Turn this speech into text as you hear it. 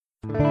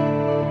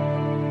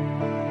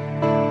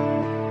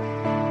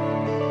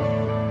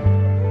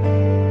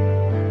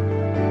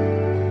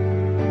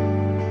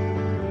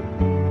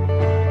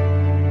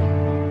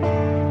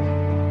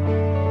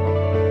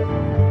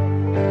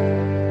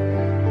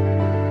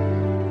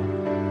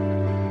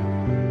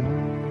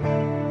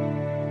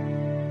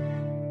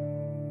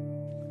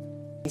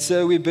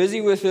So we're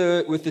busy with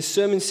a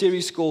sermon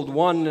series called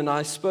One, and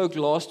I spoke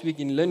last week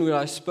in Linwood.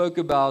 I spoke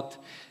about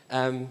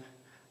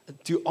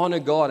to honor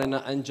God,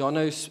 and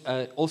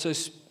Jono also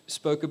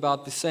spoke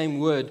about the same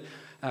word,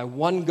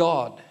 one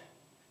God,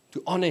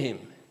 to honor Him.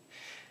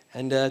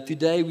 And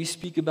today we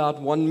speak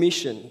about one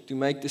mission, to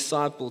make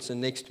disciples,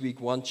 and next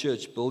week one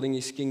church, building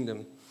His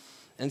kingdom.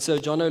 And so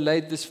Jono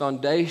laid this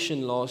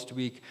foundation last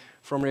week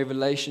from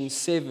Revelation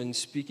 7,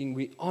 speaking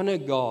we honor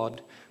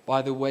God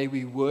by the way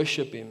we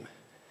worship Him,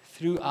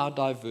 through our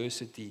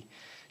diversity,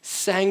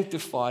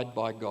 sanctified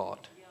by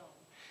God.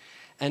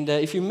 And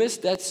if you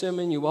missed that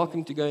sermon, you're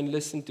welcome to go and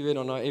listen to it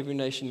on our Every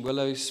Nation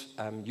Willows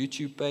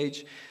YouTube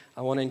page.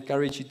 I want to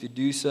encourage you to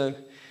do so.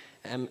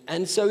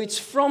 And so it's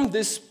from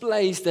this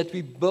place that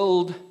we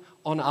build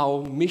on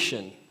our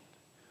mission.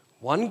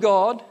 One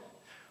God,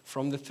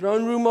 from the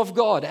throne room of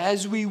God,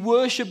 as we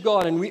worship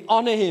God and we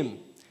honor Him,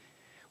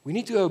 we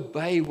need to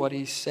obey what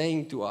He's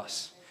saying to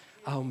us,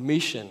 our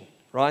mission,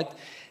 right?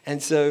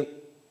 And so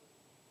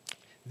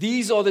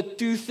these are the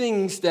two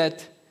things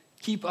that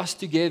keep us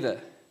together.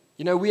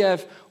 You know, we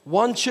have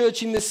one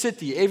church in the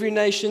city, Every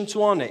Nation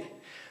Tshwane,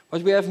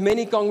 but we have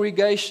many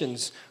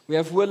congregations. We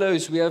have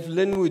Willows, we have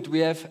Linwood, we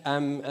have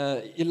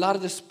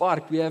Ilardus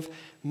Park, we have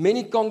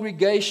many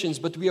congregations,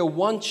 but we are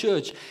one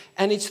church.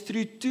 And it's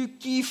through two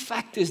key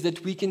factors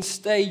that we can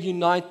stay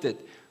united.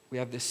 We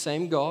have the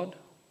same God,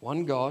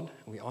 one God,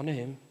 we honor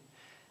Him,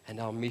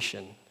 and our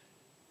mission.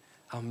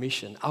 Our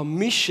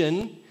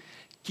mission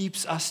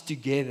keeps us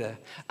together.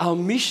 Our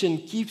mission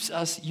keeps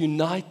us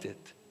united.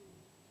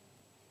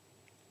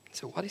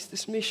 So what is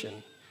this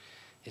mission?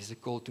 It is a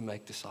call to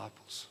make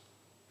disciples.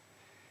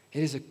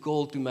 It is a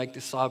call to make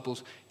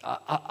disciples.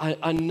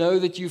 I know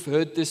that you've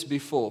heard this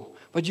before,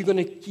 but you're going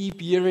to keep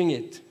hearing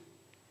it.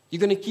 You're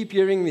going to keep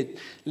hearing it.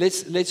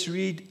 Let's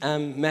read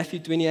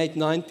Matthew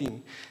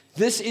 28:19.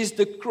 This is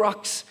the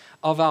crux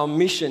of our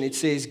mission. It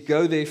says,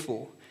 "Go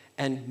therefore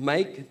and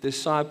make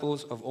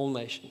disciples of all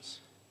nations,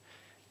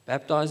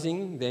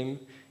 baptizing them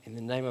in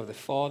the name of the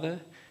Father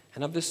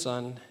and of the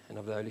Son and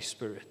of the Holy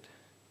Spirit,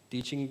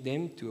 teaching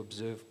them to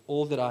observe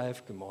all that I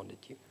have commanded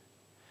you.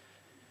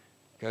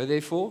 Go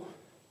therefore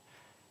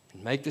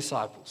and make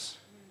disciples,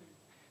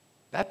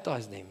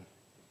 baptize them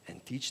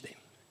and teach them."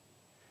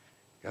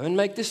 Go and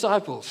make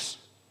disciples,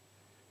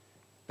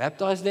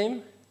 baptize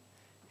them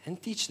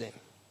and teach them.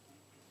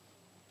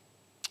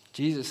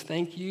 Jesus,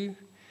 thank you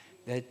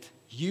that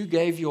you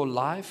gave your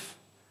life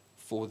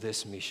for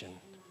this mission.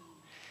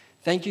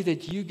 Thank you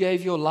that you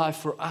gave your life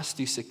for us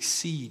to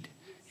succeed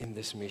in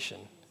this mission.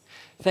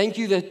 Thank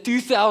you that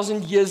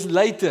 2,000 years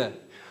later,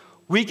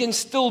 we can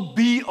still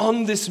be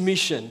on this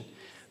mission,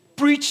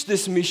 preach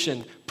this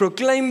mission,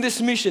 proclaim this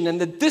mission, and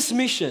that this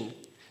mission,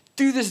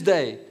 to this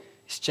day,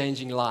 is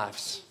changing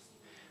lives.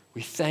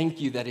 We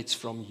thank you that it's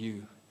from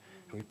you.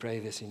 And we pray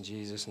this in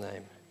Jesus'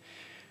 name.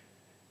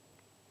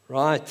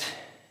 Right.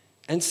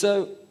 And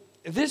so,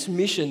 this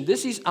mission,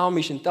 this is our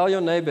mission. Tell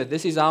your neighbor,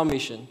 this is our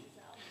mission.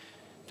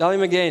 Tell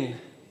him again.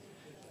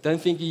 Don't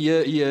think he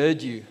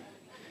heard you.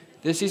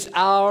 This is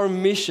our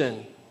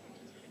mission.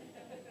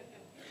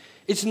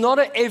 It's not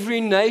an Every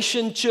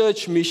Nation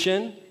church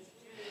mission.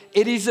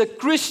 It is a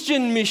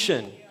Christian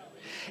mission.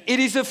 It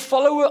is a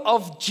follower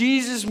of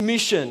Jesus'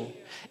 mission.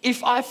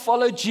 If I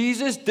follow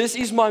Jesus, this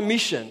is my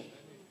mission.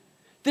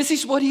 This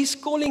is what He's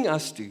calling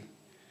us to.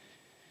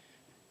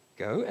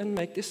 Go and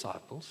make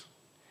disciples.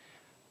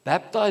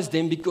 Baptize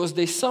them, because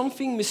there's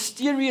something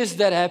mysterious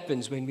that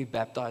happens when we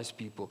baptize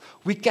people.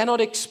 We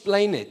cannot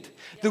explain it.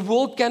 The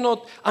world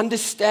cannot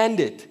understand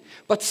it.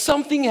 But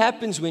something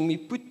happens when we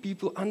put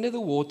people under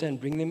the water and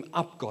bring them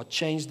up. God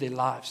changed their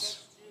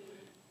lives.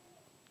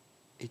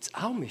 It's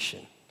our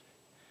mission.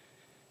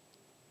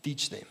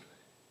 Teach them.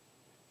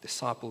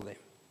 Disciple them.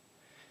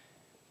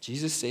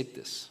 Jesus said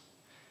this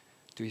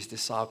to His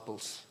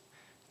disciples,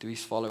 to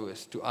His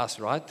followers, to us,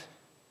 right?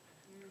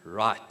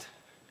 Right.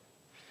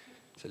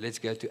 So let's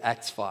go to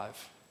Acts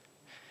 5.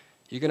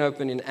 You can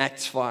open in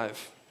Acts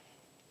 5.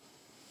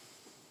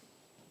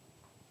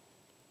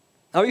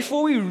 Now,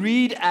 before we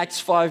read Acts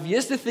 5,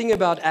 here's the thing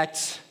about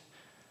Acts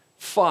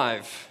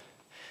 5.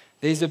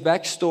 There's a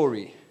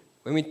backstory.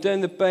 When we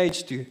turn the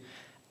page to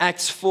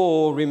Acts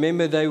 4,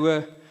 remember they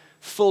were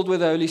filled with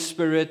the Holy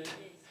Spirit.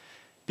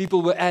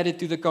 People were added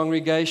to the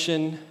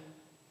congregation.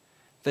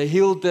 They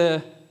healed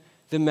the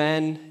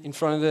man in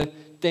front of the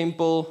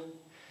temple.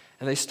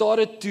 And they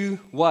started to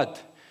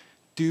what?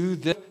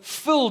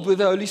 Filled with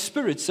the Holy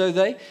Spirit. So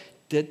they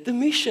did the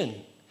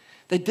mission.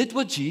 They did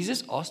what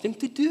Jesus asked them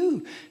to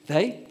do.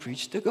 They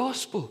preached the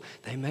gospel.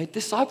 They made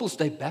disciples.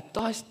 They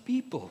baptized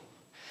people.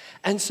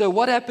 And so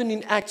what happened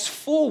in Acts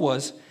 4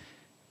 was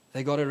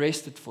they got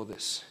arrested for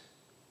this.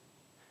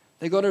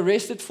 They got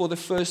arrested for the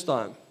first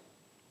time.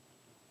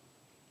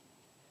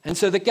 And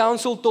so the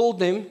council told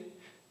them,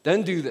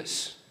 don't do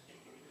this.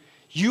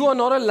 You are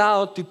not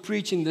allowed to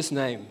preach in this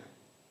name.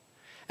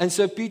 And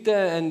so Peter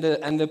and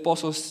the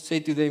apostles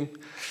said to them,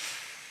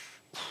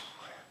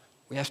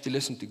 we have to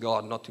listen to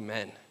God, not to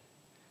man.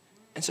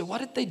 And so what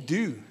did they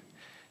do?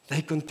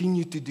 they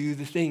continued to do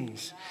the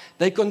things.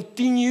 They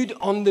continued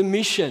on the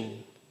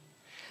mission.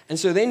 And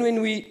so then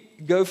when we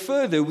go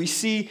further, we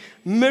see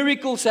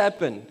miracles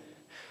happen.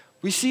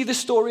 We see the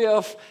story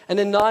of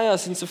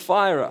Ananias and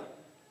Sapphira.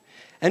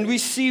 And we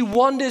see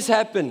wonders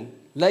happen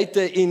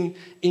later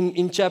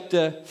in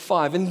chapter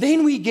 5. And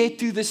then we get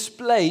to this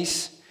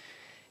place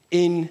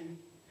in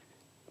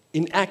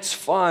Acts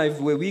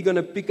 5 where we're going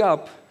to pick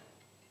up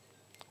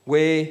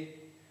where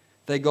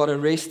they got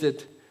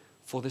arrested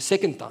for the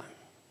second time.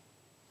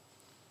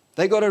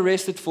 They got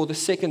arrested for the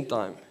second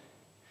time.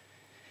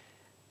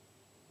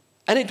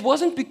 And it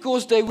wasn't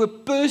because they were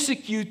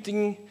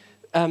persecuted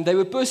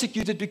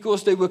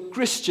because they were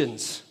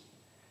Christians.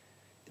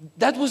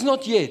 That was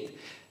not yet.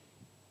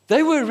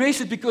 They were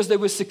arrested because they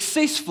were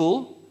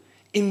successful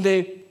in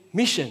their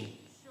mission.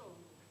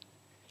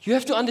 You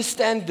have to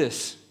understand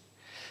this.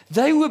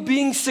 They were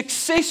being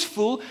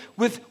successful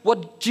with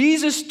what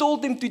Jesus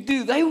told them to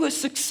do. They were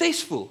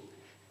successful.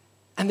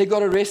 And they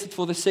got arrested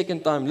for the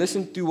second time.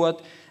 Listen to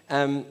what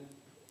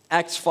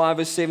Acts 5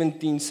 verse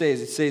 17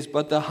 says. It says,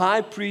 but the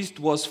high priest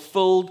was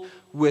filled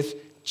with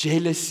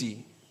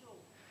jealousy.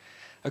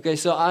 Okay,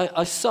 so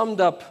I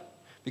summed up,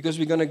 because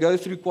we're going to go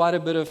through quite a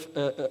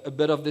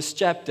bit of this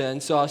chapter,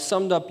 and so I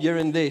summed up here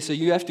and there, so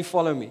you have to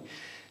follow me.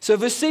 So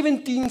verse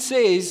 17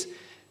 says,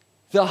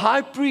 the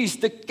high priest,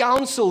 the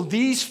council,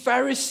 these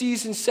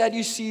Pharisees and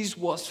Sadducees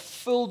was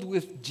filled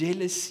with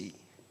jealousy.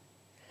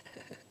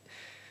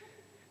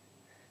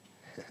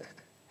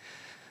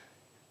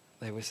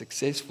 They were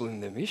successful in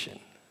their mission,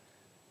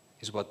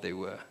 is what they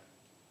were.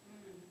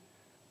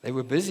 They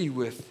were busy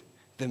with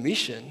the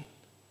mission,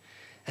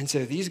 and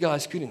so these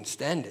guys couldn't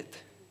stand it.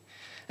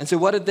 And so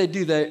what did they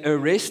do? They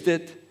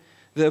arrested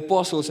the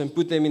apostles and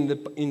put them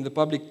in the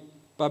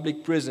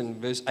public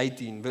prison, verse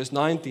 18. Verse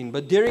 19,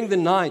 but during the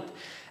night,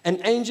 an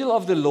angel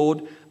of the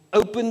Lord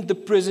opened the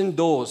prison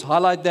doors.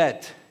 Highlight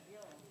that.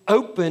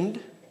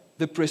 Opened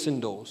the prison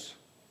doors.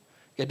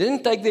 Okay,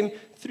 didn't take them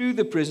through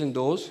the prison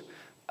doors,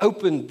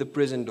 opened the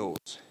prison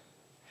doors.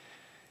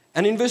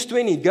 And in verse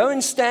 20, go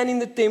and stand in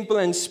the temple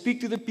and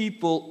speak to the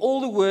people all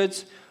the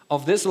words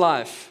of this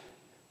life.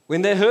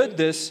 When they heard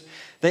this,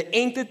 they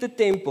entered the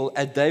temple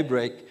at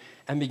daybreak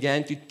and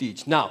began to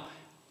teach. Now,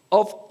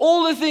 of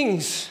all the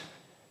things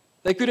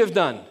they could have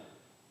done,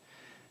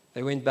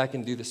 they went back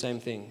and do the same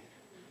thing.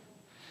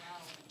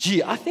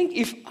 Gee, I think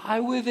if I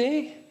were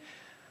there,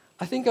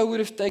 I think I would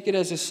have taken it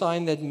as a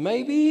sign that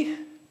maybe,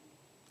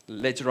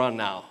 let's run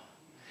now.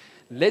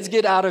 Let's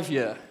get out of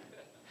here.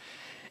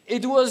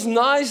 It was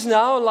nice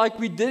now, like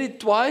we did it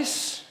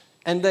twice,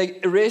 and they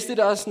arrested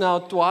us now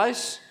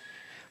twice.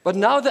 But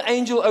now the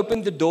angel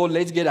opened the door,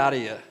 let's get out of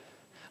here.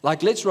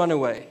 Like, let's run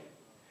away.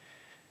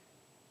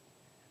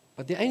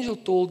 But the angel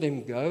told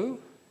them, go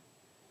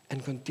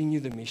and continue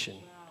the mission.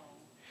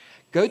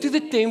 Go to the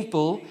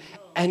temple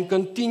and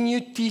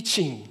continue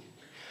teaching.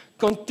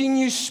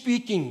 Continue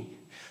speaking.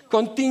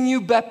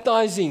 Continue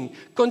baptizing.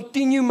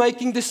 Continue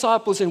making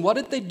disciples. And what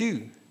did they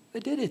do? They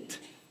did it.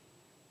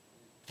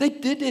 They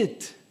did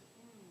it.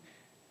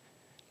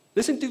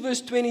 Listen to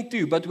verse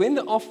 22. But when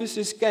the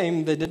officers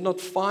came, they did not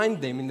find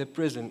them in the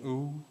prison.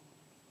 Ooh.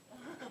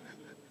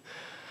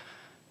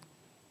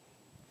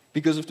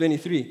 Because of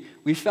 23.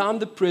 We found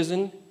the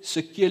prison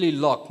securely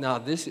locked. Now,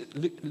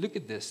 look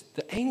at this.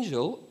 The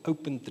angel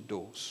opened the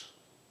doors.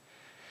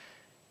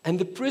 And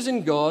the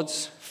prison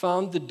guards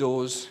found the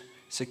doors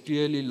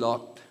securely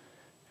locked.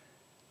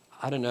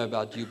 I don't know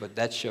about you, but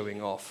that's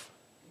showing off.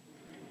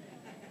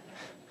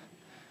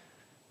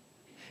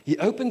 He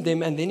opened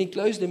them and then he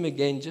closed them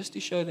again just to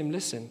show them,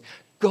 listen,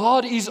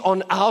 God is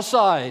on our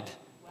side.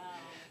 Wow.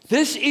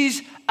 This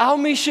is our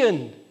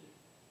mission.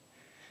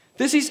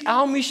 This is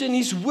our mission.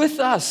 He's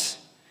with us.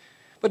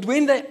 But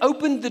when they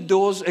opened the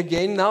doors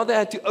again, now they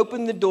had to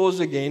open the doors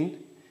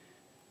again,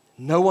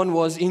 no one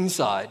was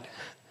inside.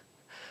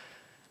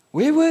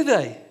 Where were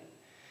they?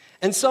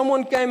 And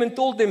someone came and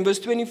told them, verse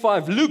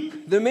 25,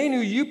 look, the men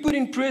who you put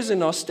in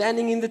prison are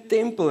standing in the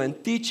temple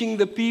and teaching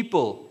the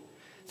people.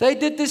 They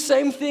did the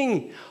same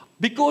thing.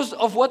 Because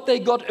of what they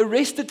got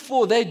arrested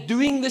for, they're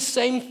doing the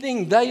same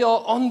thing. They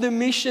are on the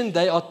mission.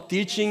 They are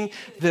teaching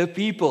the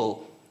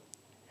people.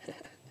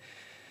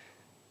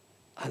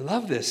 I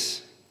love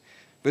this.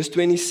 Verse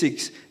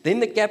 26, then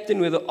the captain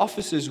with the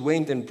officers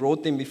went and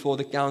brought them before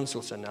the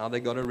council. So now they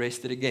got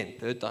arrested again,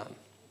 third time.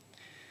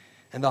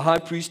 And the high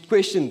priest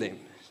questioned them.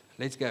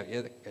 Let's go.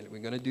 Yeah,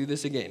 we're going to do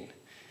this again.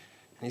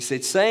 And he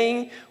said,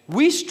 saying,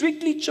 we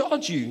strictly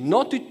charge you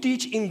not to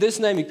teach in this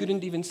name. He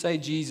couldn't even say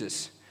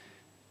Jesus.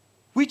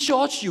 We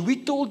charged you. We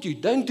told you,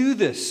 don't do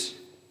this.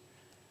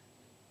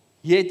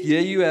 Yet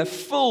here you have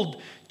filled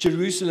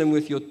Jerusalem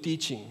with your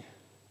teaching.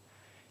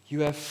 You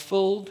have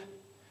filled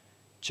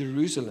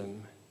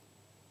Jerusalem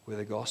with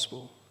the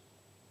gospel.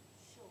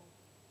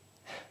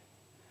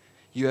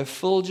 You have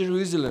filled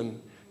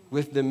Jerusalem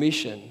with the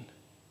mission.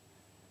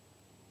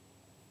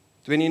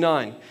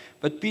 29.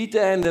 But Peter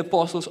and the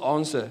apostles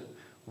answer,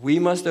 we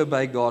must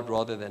obey God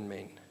rather than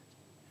men.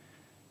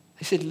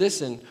 They said,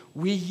 listen,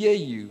 we hear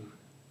you.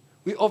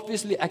 We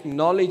obviously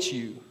acknowledge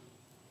you.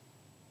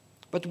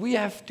 But we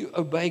have to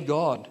obey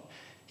God.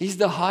 He's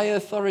the higher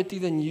authority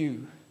than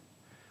you.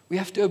 We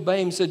have to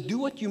obey Him. So do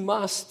what you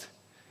must,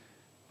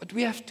 but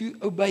we have to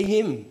obey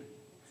Him.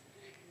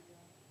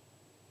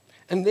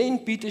 And then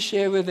Peter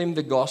shared with them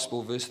the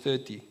gospel, verse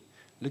 30.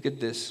 Look at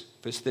this,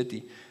 verse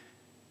 30.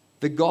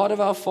 The God of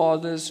our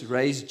fathers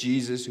raised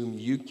Jesus, whom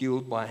you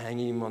killed by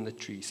hanging Him on the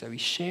tree. So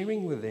He's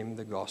sharing with them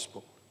the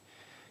gospel.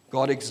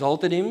 God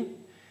exalted Him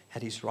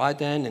at His right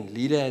hand and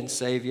leader and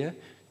Savior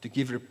to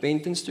give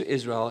repentance to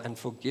Israel and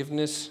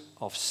forgiveness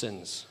of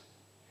sins.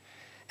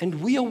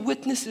 And we are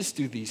witnesses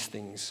to these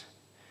things.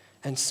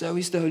 And so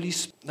is the Holy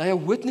Spirit. They are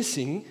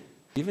witnessing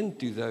even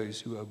to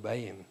those who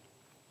obey Him.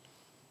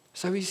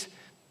 So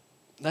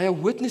they are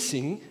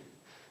witnessing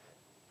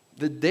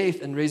the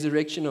death and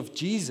resurrection of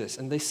Jesus.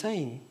 And they're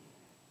saying,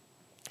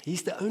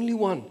 He's the only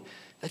one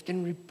that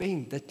can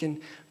repent, that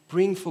can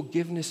bring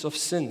forgiveness of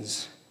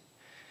sins.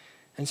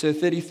 And so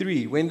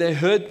 33, when they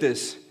heard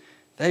this,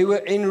 they were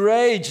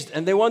enraged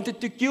and they wanted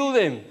to kill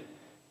them.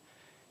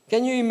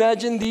 Can you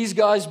imagine these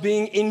guys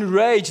being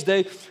enraged?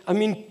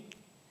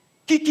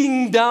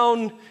 Kicking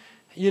down,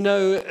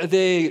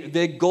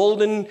 their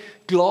golden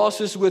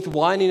glasses with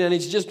wine in, and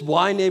it's just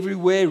wine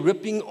everywhere,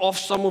 ripping off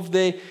some of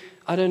their,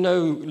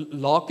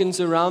 larkins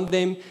around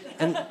them,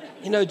 and,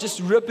 just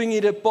ripping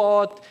it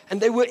apart. And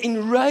they were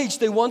enraged.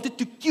 They wanted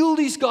to kill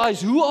these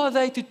guys. Who are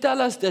they to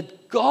tell us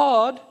that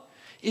God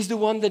is the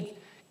one that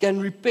can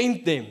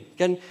repent them,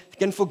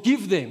 can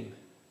forgive them?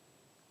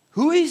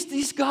 Who is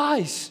these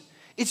guys?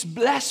 It's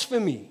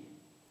blasphemy.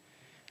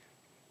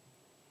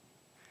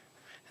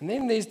 And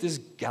then there's this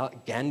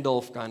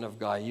Gandalf kind of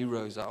guy. He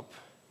rose up.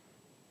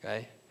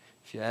 Okay,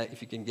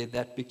 if you can get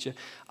that picture,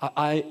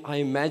 I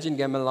imagine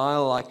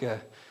Gamaliel like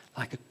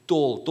a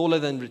taller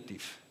than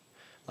Retief,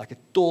 like a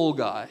tall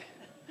guy,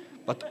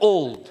 but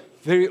old,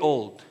 very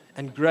old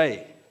and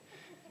gray.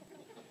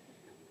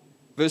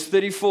 Verse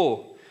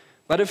 34.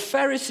 But a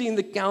Pharisee in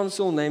the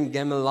council named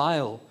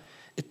Gamaliel,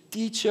 a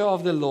teacher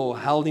of the law,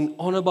 held in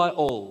honor by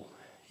all,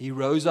 he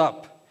rose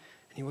up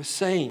and he was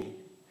saying,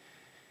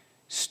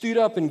 stood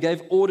up and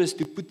gave orders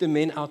to put the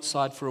men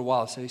outside for a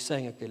while. So he's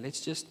saying, okay,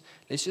 let's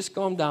just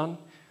calm down.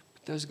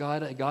 Put those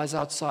guys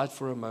outside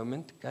for a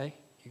moment, okay?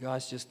 You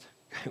guys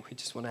we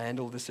just want to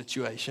handle the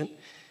situation.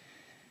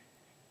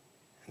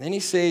 And then he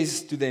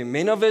says to them,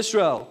 men of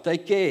Israel,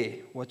 take care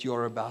what you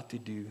are about to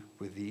do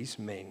with these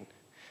men.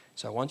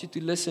 So I want you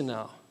to listen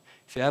now.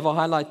 If you have a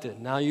highlighter,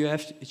 now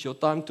it's your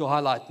time to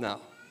highlight now.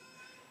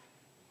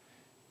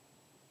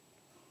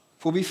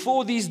 For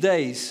before these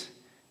days,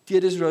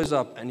 Titus rose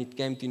up and it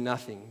came to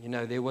nothing.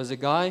 There was a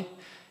guy,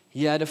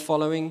 he had a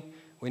following.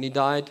 When he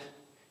died,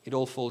 it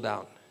all fell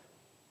down.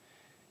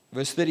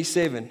 Verse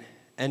 37,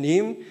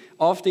 and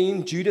after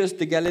him, Judas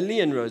the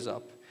Galilean rose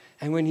up.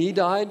 And when he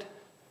died,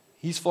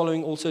 his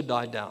following also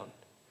died down.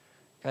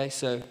 Okay,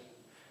 so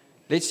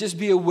let's just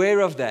be aware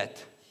of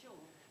that.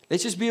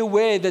 Let's just be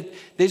aware that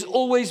there's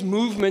always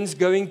movements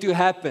going to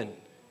happen.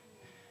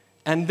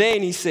 And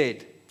then he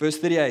said, verse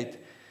 38,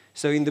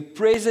 so in the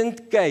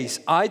present case,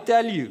 I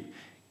tell you,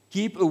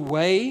 keep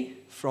away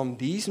from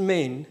these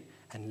men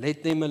and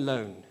let them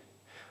alone.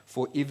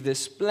 For if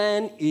this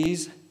plan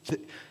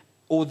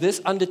or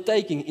this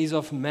undertaking is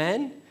of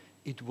man,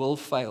 it will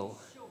fail.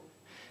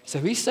 So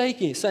he's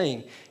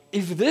saying,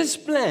 if this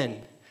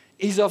plan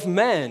is of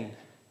man,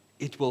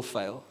 it will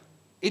fail.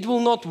 It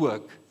will not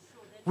work.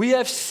 We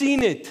have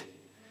seen it.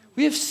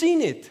 We have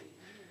seen it.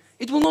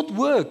 It will not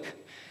work.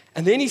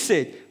 And then he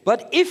said,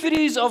 but if it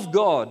is of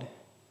God,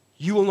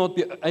 you will not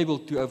be able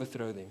to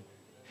overthrow them.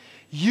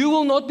 You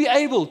will not be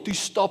able to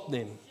stop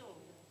them.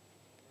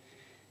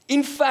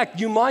 In fact,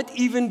 you might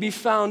even be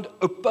found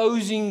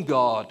opposing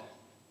God.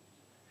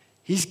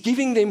 He's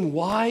giving them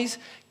wise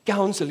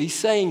counsel. He's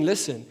saying,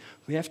 listen,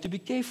 we have to be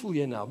careful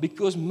here now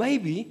because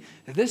maybe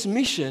this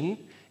mission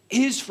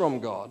is from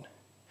God.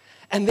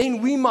 And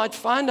then we might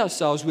find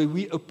ourselves where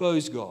we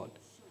oppose God.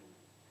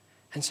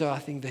 And so I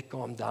think they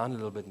calmed down a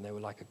little bit and they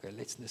were like, okay,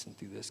 let's listen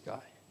to this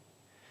guy.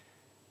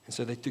 And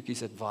so they took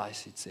his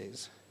advice, it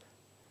says.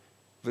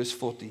 Verse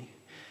 40.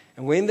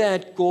 And when they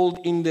had called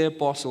in the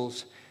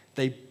apostles,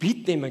 they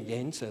beat them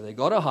again, so they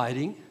got a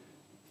hiding,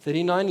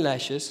 39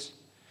 lashes,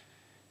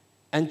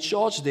 and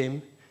charged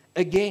them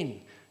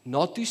again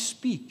not to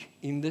speak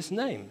in this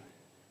name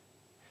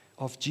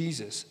of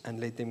Jesus, and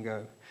let them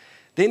go.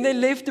 Then they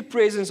left the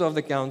presence of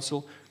the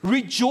council,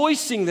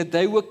 rejoicing that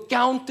they were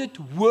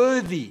counted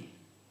worthy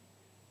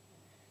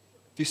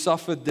to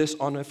suffer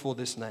dishonor for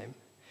this name.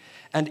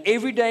 And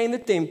every day in the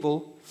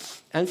temple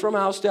and from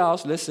house to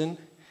house, listen,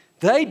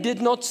 they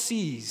did not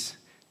cease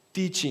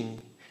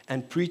teaching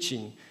and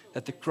preaching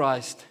that the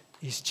Christ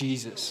is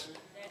Jesus.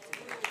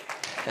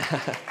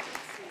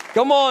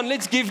 Come on,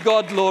 let's give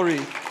God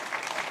glory.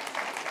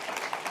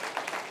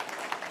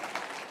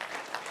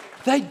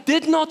 They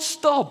did not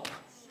stop.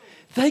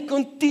 They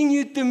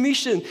continued the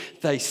mission.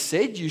 They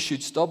said you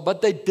should stop,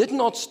 but they did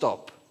not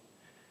stop.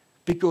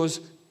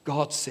 Because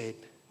God said.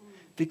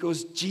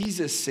 Because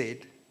Jesus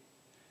said.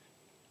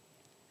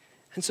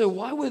 And so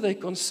why were they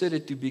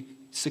considered to be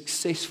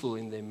successful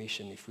in their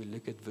mission, if we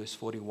look at verse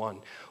 41.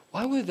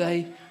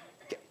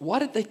 Why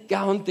did they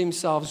count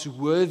themselves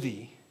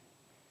worthy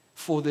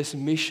for this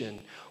mission?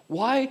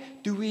 Why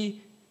do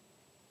we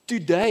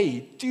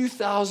today,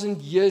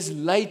 2,000 years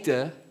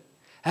later,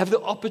 have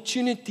the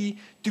opportunity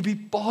to be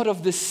part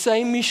of the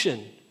same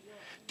mission,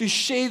 to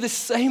share the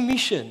same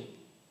mission,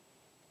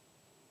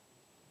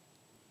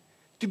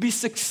 to be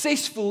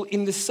successful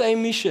in the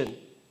same mission?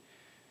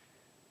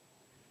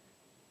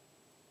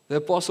 The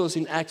apostles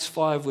in Acts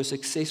 5 were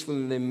successful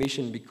in their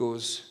mission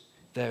because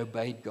they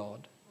obeyed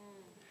God.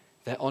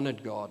 They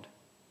honored God.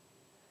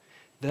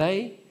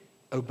 They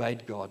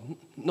obeyed God.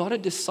 Not a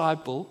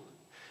disciple,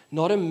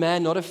 not a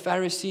man, not a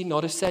Pharisee,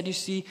 not a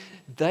Sadducee.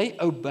 They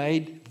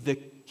obeyed the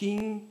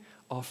King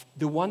of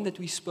the one that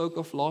we spoke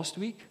of last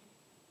week.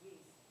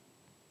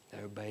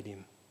 They obeyed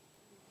him.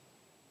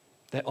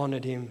 They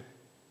honored him.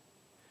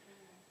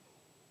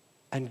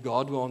 And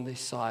God were on their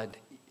side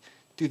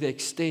to the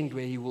extent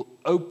where he will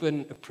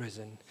open a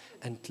prison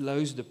and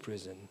close the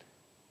prison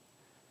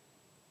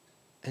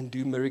and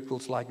do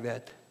miracles like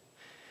that.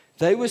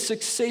 They were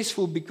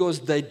successful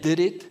because they did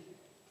it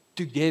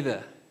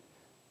together.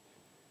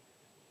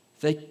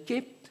 They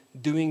kept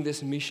doing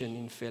this mission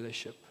in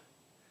fellowship.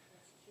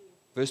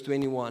 Verse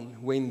 21,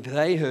 when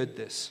they heard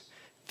this,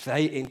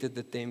 they entered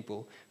the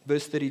temple.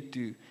 Verse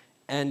 32,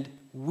 and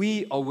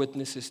we are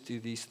witnesses to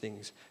these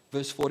things.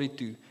 Verse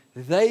 42,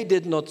 they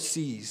did not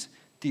cease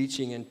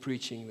teaching and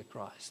preaching the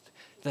Christ.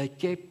 They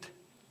kept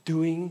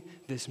doing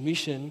this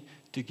mission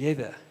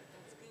together.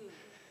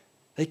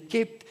 They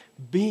kept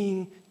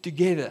being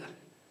together.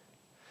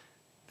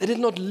 They did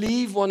not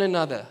leave one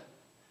another.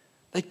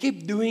 They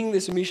kept doing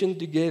this mission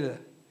together.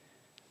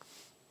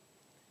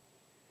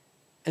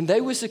 And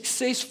they were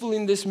successful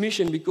in this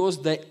mission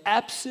because they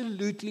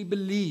absolutely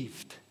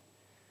believed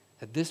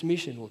that this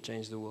mission will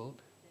change the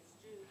world.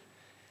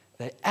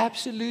 They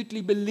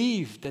absolutely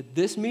believed that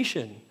this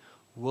mission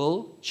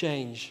will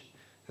change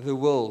the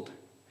world.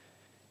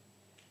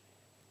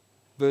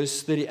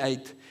 Verse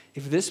 38,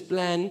 if this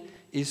plan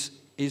is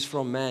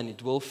from man,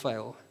 it will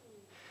fail.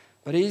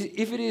 But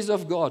if it is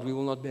of God, we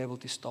will not be able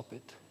to stop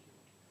it.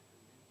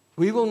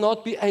 We will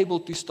not be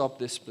able to stop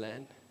this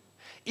plan.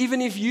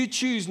 Even if you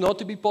choose not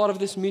to be part of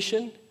this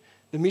mission,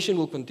 the mission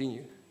will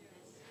continue.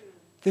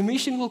 The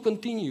mission will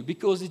continue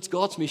because it's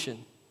God's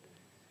mission.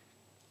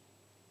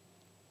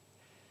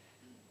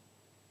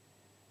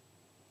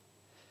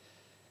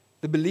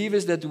 The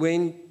believers that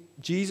when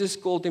Jesus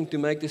called them to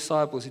make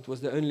disciples, it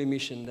was the only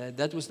mission.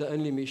 That was the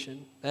only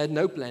mission. They had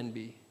no plan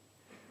B.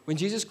 When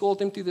Jesus called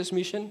them to this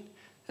mission,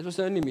 that was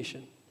the only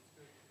mission.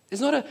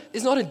 It's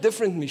not a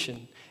different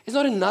mission. It's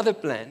not another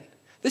plan.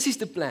 This is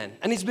the plan.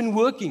 And it's been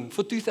working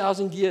for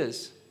 2,000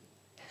 years.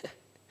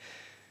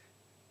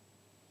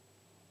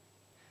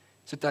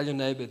 So tell your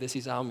neighbor, this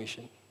is our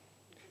mission.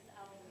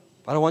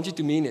 But I want you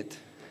to mean it.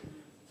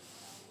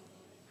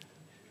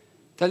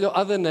 Tell your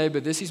other neighbor,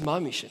 this is my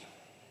mission.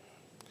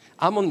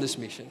 I'm on this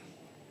mission.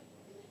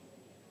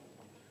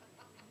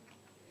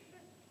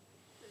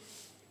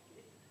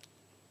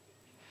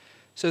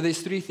 So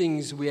there's three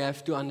things we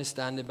have to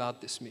understand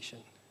about this mission.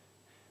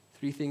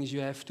 Three things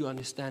you have to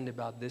understand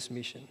about this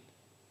mission.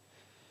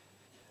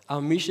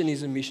 Our mission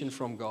is a mission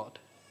from God.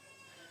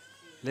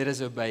 Let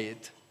us obey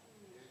it.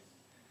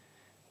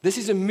 This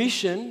is a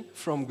mission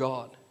from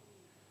God.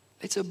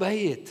 Let's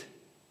obey it.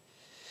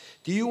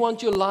 Do you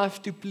want your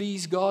life to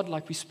please God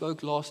like we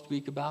spoke last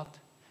week about?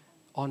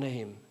 Honor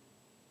Him.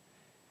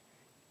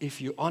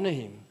 If you honor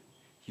Him,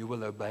 you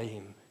will obey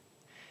Him.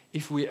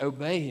 If we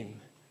obey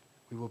Him,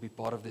 we will be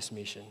part of this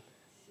mission.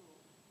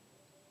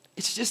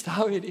 It's just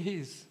how it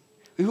is.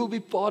 We will be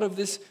part of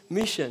this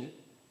mission.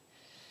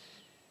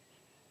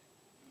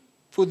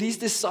 For these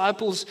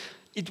disciples,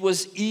 it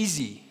was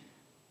easy.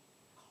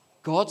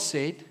 God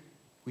said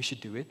we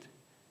should do it.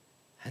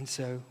 And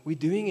so we're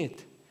doing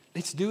it.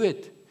 Let's do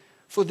it.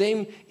 For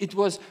them, it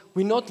was,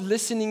 we're not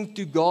listening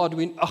to God,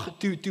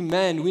 to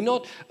man. We're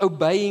not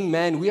obeying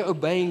man. We are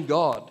obeying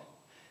God.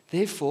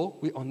 Therefore,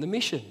 we're on the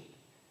mission.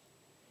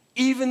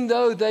 Even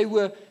though they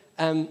were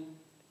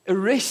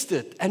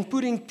arrested and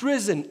put in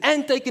prison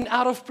and taken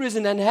out of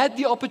prison and had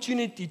the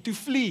opportunity to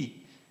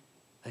flee,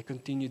 they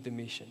continued the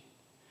mission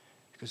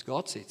because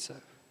God said so.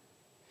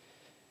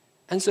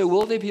 And so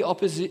will there be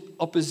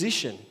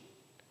opposition?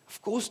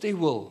 Of course there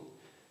will.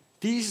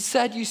 These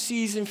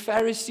Sadducees and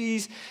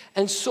Pharisees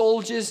and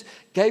soldiers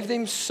gave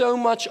them so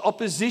much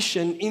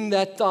opposition in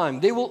that time.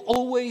 There will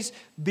always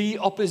be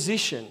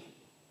opposition.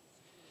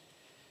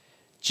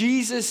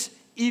 Jesus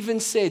even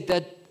said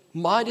that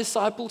my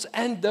disciples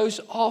and those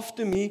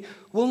after me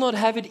will not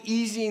have it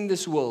easy in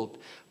this world.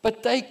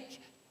 But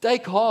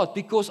take heart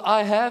because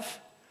I have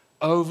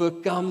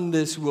overcome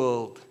this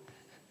world.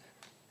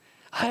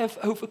 I have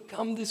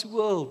overcome this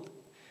world.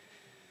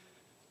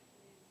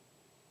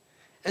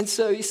 And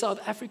so is South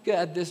Africa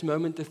at this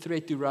moment a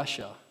threat to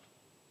Russia?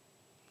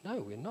 No,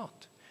 we're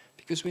not.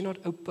 Because we're not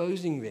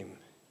opposing them.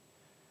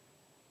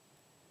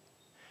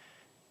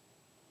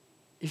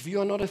 If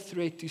you are not a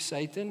threat to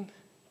Satan,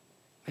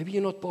 maybe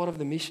you're not part of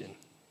the mission.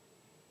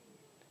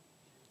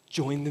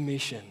 Join the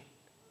mission.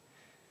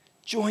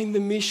 Join the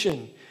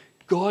mission.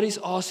 God is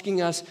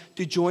asking us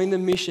to join the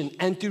mission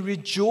and to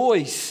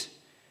rejoice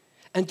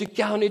and to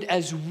count it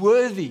as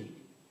worthy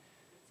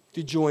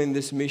to join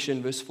this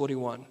mission. Verse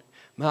 41.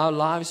 May our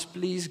lives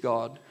please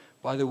God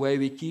by the way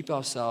we keep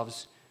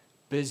ourselves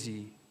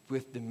busy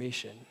with the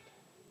mission.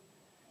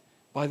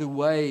 By the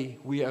way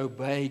we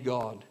obey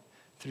God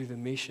through the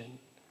mission.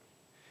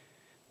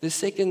 The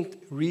second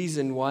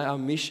reason why our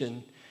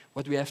mission,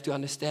 what we have to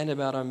understand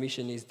about our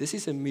mission is this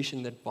is a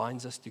mission that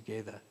binds us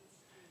together.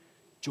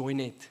 Join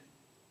it.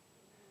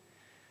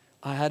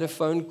 I had a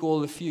phone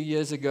call a few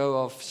years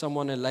ago of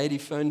someone, a lady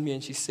phoned me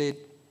and she said,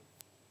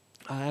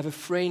 I have a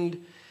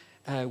friend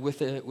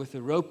with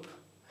a rope,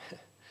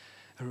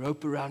 a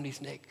rope around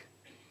his neck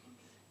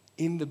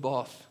in the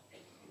bath.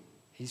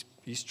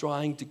 He's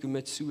trying to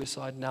commit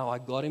suicide now. I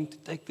got him to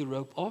take the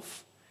rope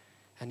off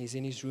and he's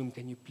in his room.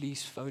 Can you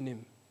please phone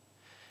him?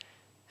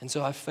 And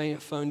so I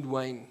phoned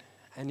Wayne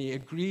and he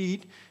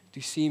agreed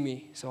to see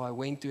me. So I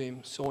went to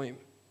him, saw him.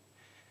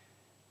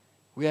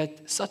 We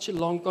had such a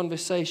long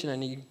conversation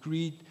and he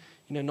agreed,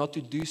 not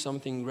to do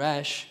something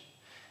rash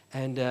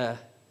and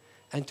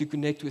to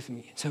connect with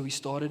me. So we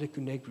started a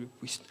connect group.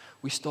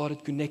 We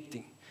started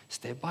connecting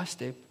step by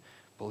step,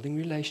 building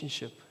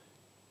relationship.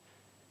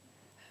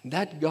 And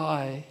that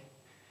guy,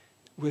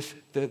 with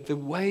the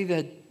way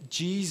that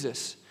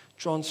Jesus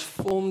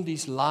transformed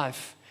his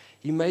life,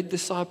 he made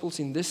disciples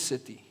in this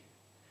city.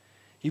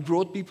 He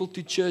brought people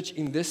to church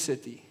in this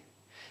city.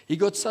 He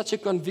got such a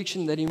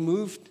conviction that he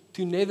moved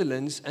to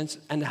Netherlands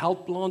and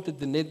helped planted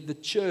the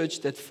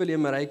church that Philly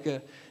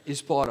Mareka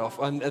is part of,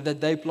 and that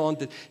they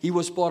planted. He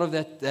was part of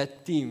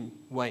that team,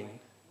 Wayne.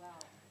 Wow.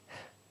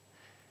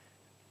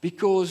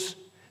 Because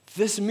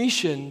this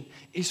mission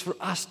is for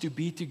us to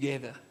be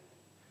together.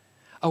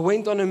 I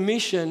went on a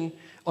mission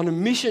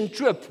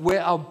trip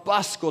where our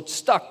bus got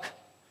stuck.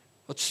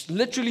 It's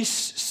literally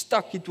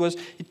stuck.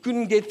 It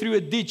couldn't get through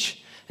a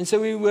ditch. And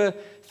so we were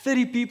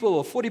 30 people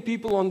or 40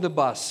 people on the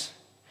bus.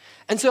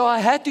 And so I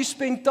had to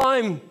spend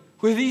time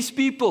with these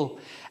people.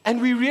 And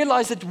we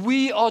realized that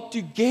we are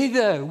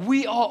together.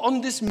 We are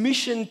on this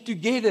mission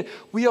together.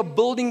 We are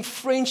building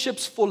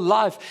friendships for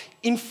life.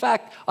 In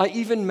fact, I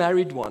even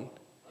married one.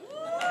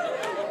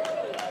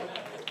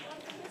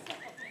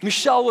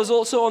 Michelle was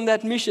also on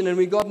that mission and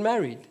we got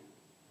married.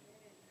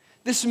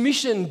 This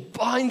mission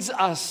binds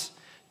us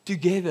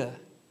together.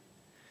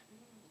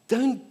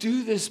 Don't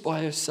do this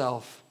by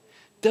yourself.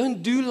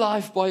 Don't do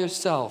life by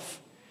yourself.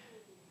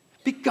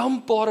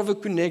 Become part of a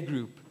connect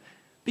group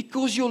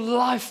because your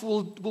life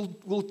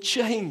will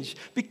change.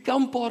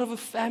 Become part of a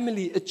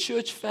family, a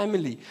church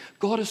family.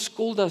 God has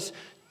called us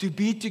to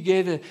be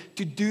together,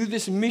 to do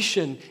this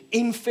mission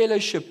in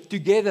fellowship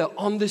together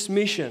on this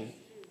mission.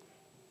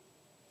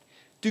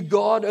 To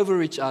guard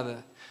over each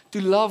other, to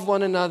love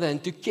one another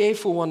and to care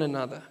for one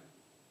another.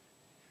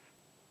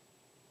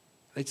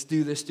 Let's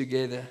do this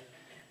together.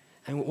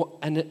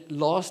 And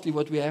lastly,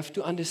 what we have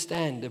to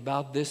understand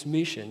about this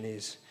mission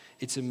is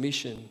it's a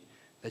mission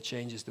that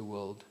changes the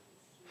world.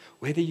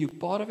 Whether you're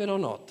part of it or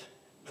not,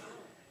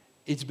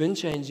 it's been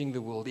changing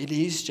the world. It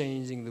is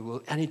changing the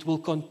world. And it will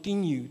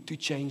continue to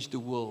change the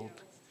world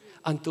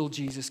until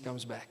Jesus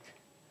comes back.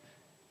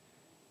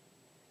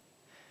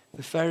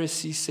 The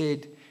Pharisees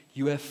said,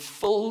 you have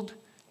filled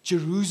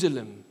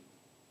Jerusalem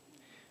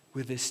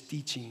with this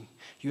teaching.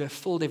 You have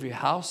filled every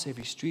house,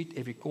 every street,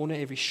 every corner,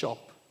 every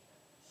shop.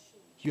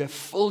 You have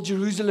filled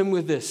Jerusalem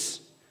with this.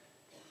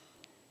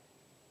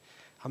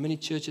 How many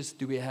churches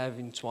do we have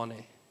in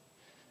Tshwane?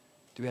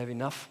 Do we have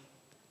enough?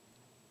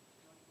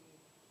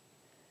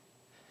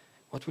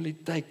 What will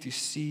it take to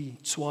see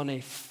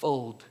Tshwane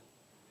filled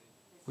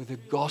with the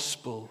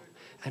gospel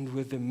and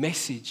with the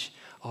message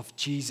of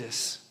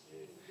Jesus?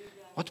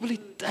 What will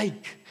it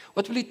take?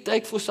 What will it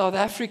take for South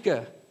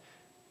Africa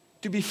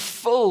to be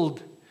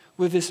filled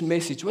with this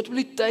message? What will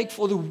it take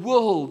for the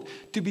world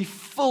to be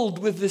filled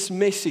with this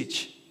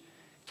message?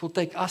 It will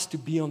take us to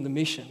be on the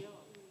mission.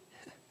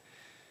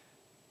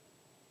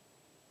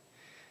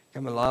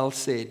 Gamaliel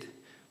said,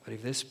 but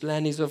if this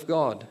plan is of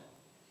God,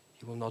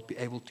 you will not be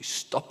able to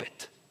stop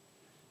it.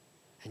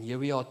 And here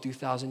we are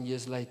 2,000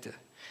 years later,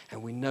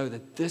 and we know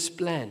that this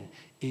plan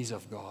is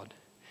of God.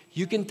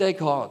 You can take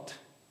heart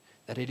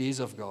that it is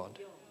of God.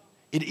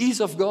 It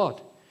is of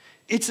God.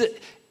 It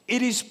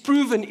is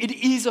proven it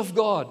is of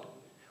God.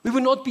 We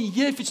would not be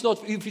here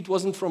if it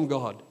wasn't from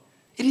God.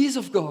 It is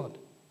of God.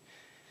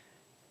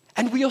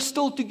 And we are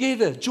still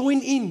together. Join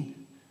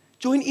in.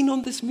 Join in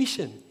on this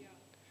mission.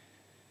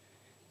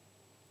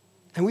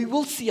 And we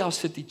will see our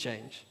city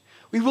change.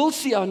 We will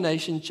see our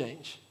nation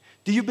change.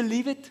 Do you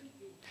believe it?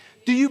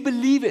 Do you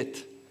believe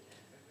it?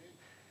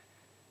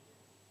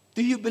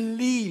 Do you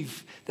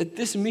believe that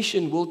this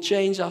mission will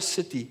change our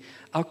city,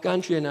 our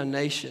country, and our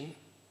nation?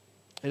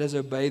 Let us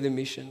obey the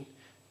mission,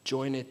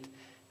 join it,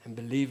 and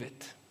believe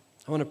it.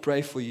 I want to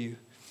pray for you.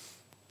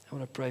 I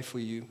want to pray for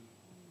you.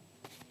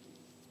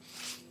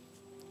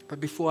 But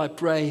before I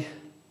pray,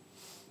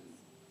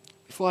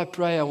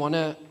 I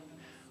want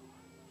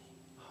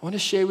I want to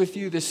share with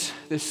you this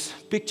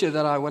picture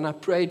that when I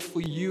prayed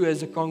for you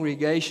as a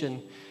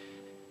congregation,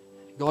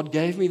 God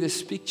gave me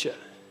this picture.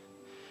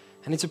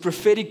 And it's a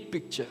prophetic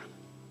picture.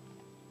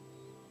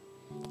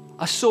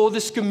 I saw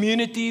this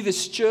community,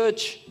 this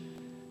church,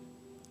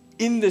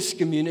 in this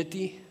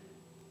community,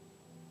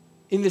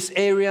 in this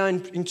area,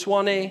 in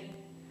Tshwane,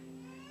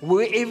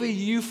 wherever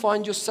you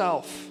find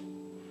yourself.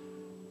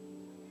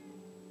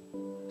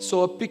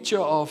 Saw a picture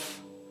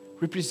of,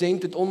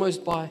 represented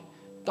almost by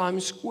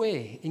Times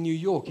Square in New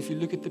York, if you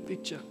look at the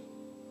picture.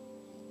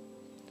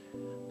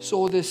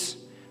 Saw this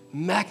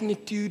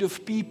magnitude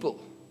of people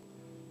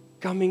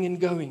coming and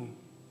going,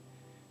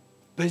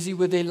 busy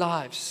with their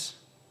lives,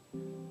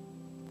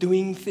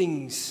 doing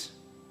things.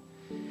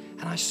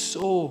 And I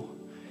saw,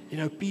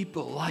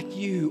 people like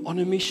you on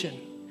a mission,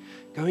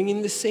 going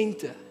in the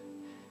center,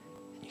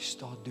 and you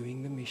start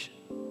doing the mission.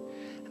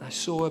 And I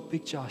saw a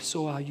picture. I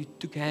saw how you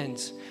took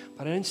hands,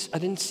 but I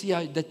didn't see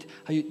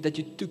that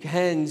you took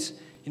hands,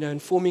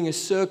 and forming a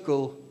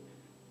circle,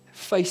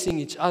 facing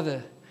each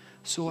other.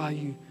 I saw how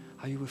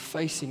you were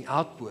facing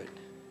outward,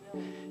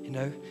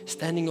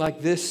 standing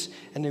like this,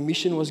 and the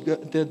mission was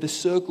the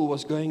circle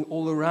was going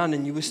all around,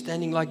 and you were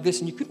standing like this,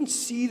 and you couldn't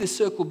see the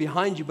circle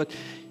behind you, but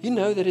you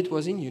know that it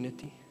was in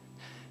unity.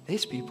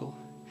 There's people,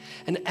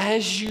 and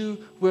as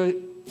you were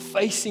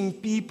facing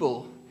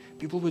people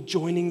were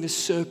joining the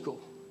circle,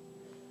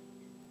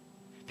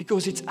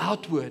 because it's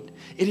outward,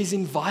 it is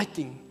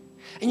inviting.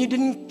 And you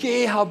didn't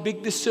care how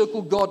big the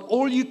circle got.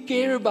 All you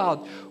care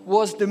about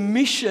was the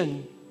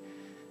mission,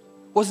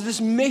 was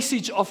this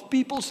message of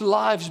people's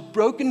lives,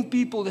 broken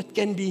people that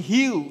can be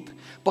healed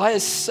by a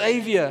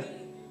Savior.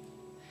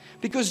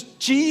 Because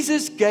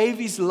Jesus gave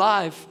His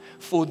life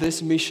for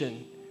this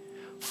mission,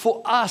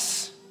 for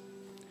us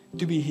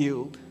to be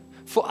healed,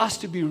 for us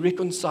to be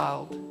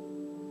reconciled,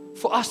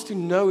 for us to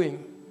know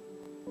Him,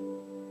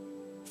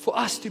 for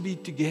us to be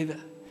together.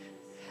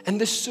 And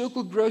the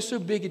circle grew so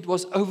big, it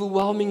was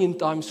overwhelming in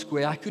Times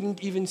Square. I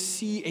couldn't even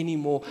see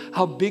anymore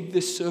how big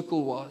this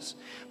circle was.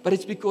 But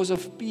it's because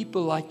of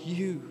people like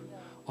you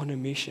on a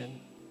mission,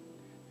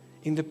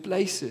 in the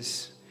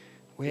places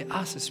where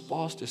us as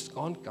pastors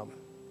can't go.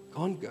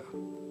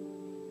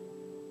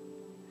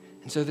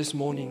 And so this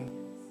morning,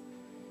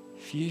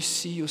 if you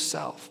see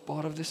yourself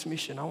part of this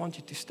mission, I want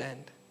you to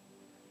stand.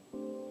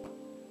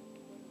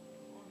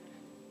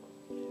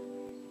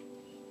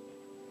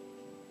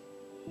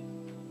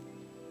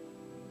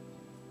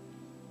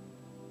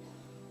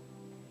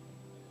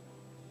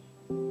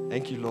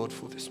 Thank you, Lord,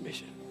 for this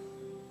mission.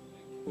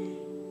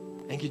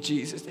 Thank you,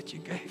 Jesus, that you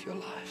gave your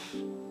life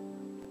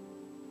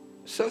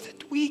so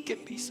that we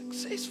can be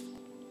successful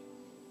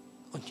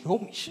on your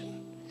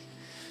mission.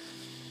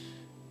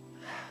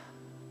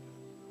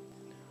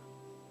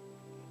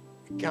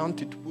 We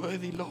count it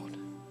worthy, Lord.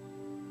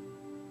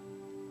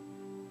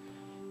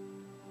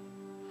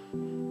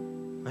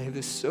 May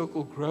this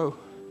circle grow.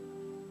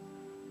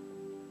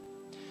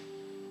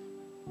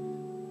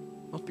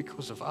 Not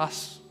because of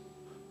us,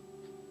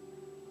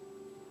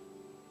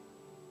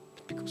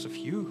 because of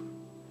you,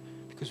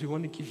 because we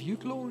want to give you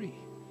glory.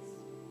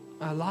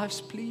 Our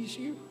lives please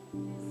you.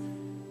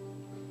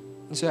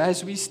 And so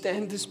as we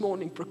stand this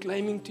morning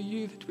proclaiming to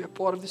you that we are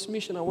part of this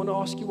mission, I want to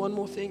ask you one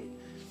more thing.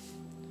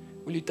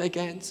 Will you take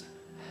hands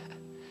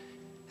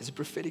as a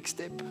prophetic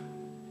step?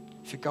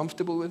 If you're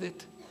comfortable with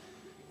it,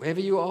 wherever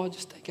you are,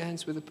 just take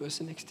hands with the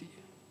person next to you.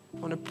 I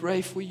want to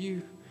pray for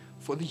you,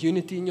 for the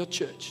unity in your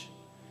church.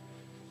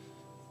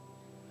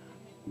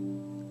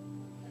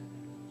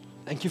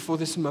 Thank you for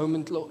this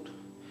moment, Lord.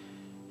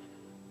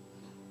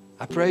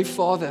 I pray,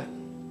 Father,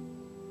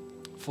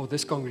 for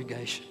this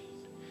congregation.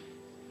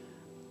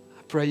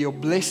 I pray your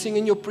blessing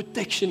and your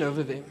protection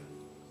over them.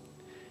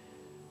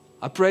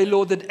 I pray,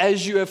 Lord, that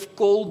as you have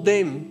called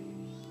them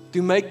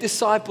to make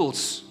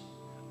disciples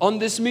on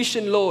this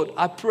mission, Lord,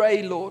 I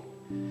pray, Lord,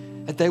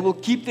 that they will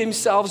keep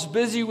themselves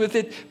busy with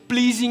it,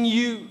 pleasing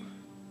you.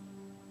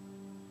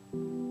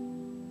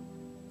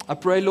 I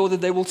pray, Lord,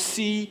 that they will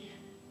see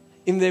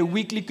in their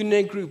weekly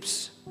connect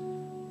groups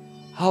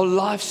how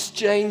lives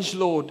change,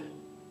 Lord.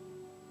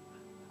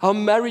 How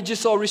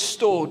marriages are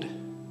restored.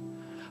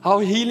 How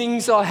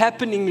healings are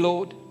happening,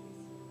 Lord.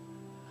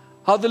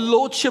 How the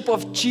Lordship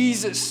of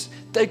Jesus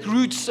take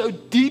root so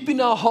deep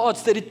in our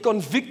hearts that it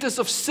convicts us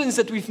of sins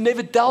that we've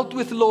never dealt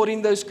with, Lord,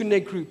 in those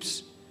connect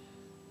groups.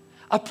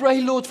 I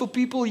pray, Lord, for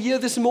people here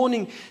this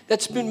morning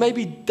that's been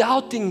maybe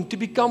doubting to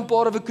become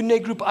part of a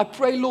connect group. I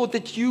pray, Lord,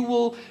 that you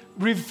will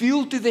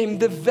reveal to them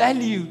the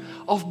value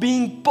of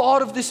being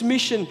part of this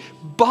mission,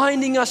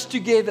 binding us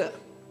together.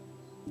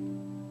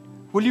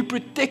 Will you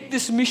protect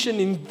this mission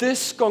in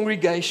this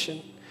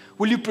congregation?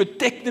 Will you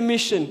protect the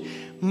mission?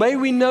 May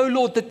we know,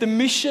 Lord, that the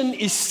mission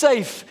is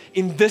safe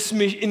in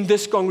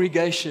this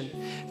congregation.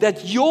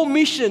 That your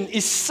mission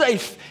is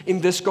safe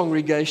in this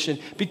congregation.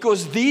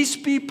 Because these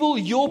people,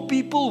 your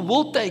people,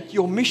 will take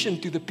your mission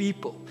to the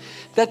people.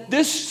 That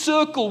this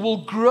circle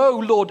will grow,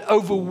 Lord,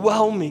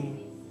 overwhelming.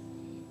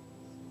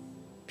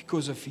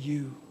 Because of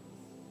you.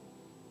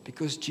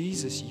 Because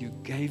Jesus, you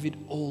gave it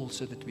all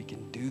so that we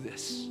can do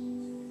this.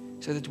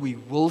 so that we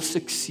will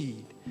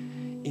succeed.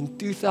 In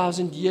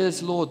 2,000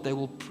 years, Lord, they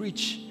will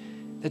preach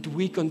that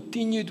we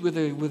continued with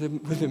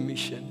a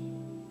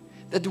mission.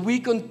 That we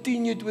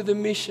continued with a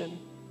mission.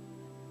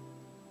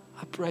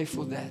 I pray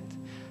for that.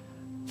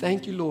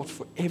 Thank you, Lord,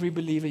 for every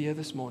believer here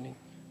this morning.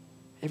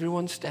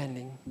 Everyone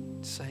standing,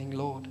 saying,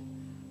 Lord,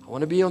 I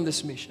want to be on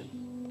this mission.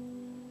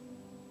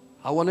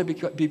 I want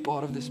to be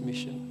part of this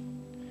mission.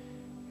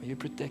 May you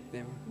protect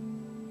them.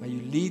 May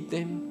you lead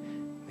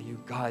them. May you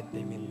guide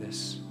them in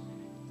this.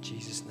 In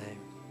Jesus' name.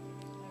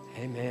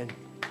 Amen.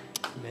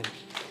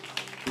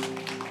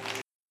 Amen.